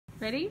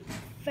Ready?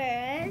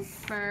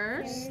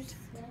 First.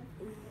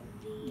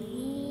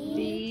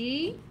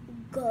 The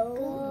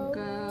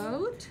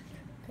goat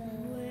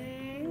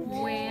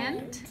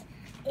went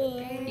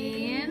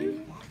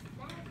in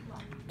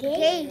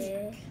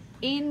gate.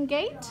 In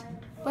gate?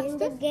 What's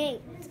this?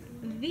 Gate.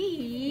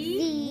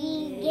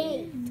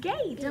 The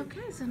gate.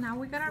 Okay, so now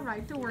we gotta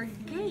write the word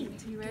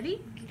gate. You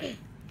ready?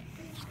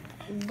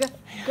 G.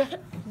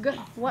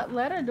 What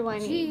letter do I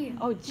need? G.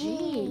 Oh,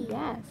 G.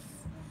 Yes.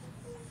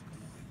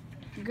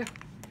 G.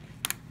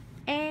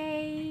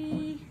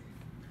 A.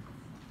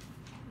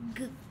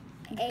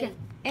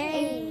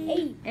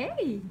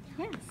 A.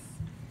 Yes.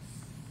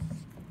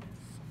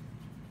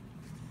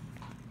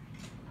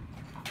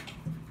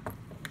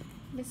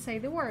 Let's say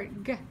the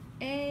word. G.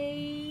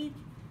 Eight.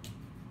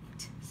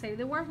 Say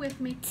the word with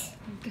me.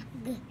 G.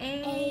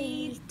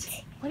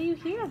 Eight. What do you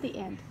hear at the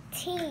end?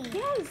 T.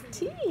 Yes,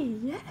 T.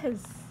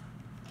 Yes.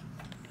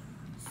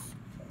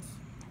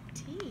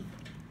 T.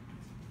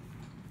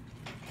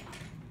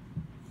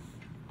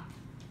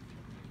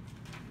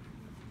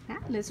 Now,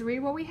 let's read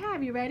what we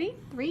have. You ready?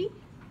 3.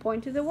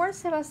 Point to the word,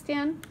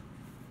 Sebastian.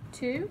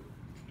 2.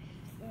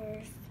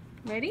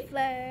 Ready?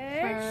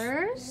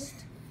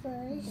 First.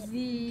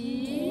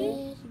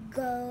 The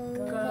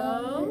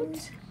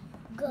goat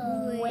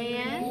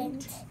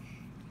went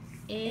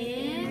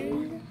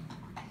in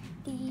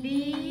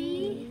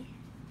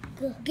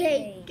the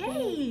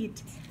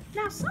gate.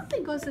 Now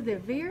something goes at the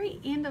very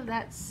end of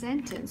that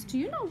sentence. Do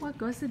you know what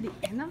goes at the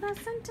end of that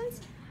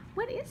sentence?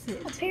 What is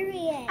it? A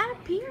period. A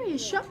period.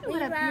 Show me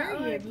what a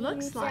period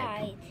looks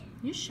like.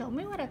 You show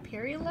me what a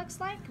period looks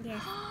like?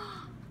 Yes.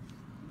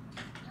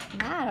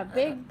 Not a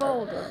big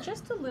boulder,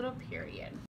 just a little period.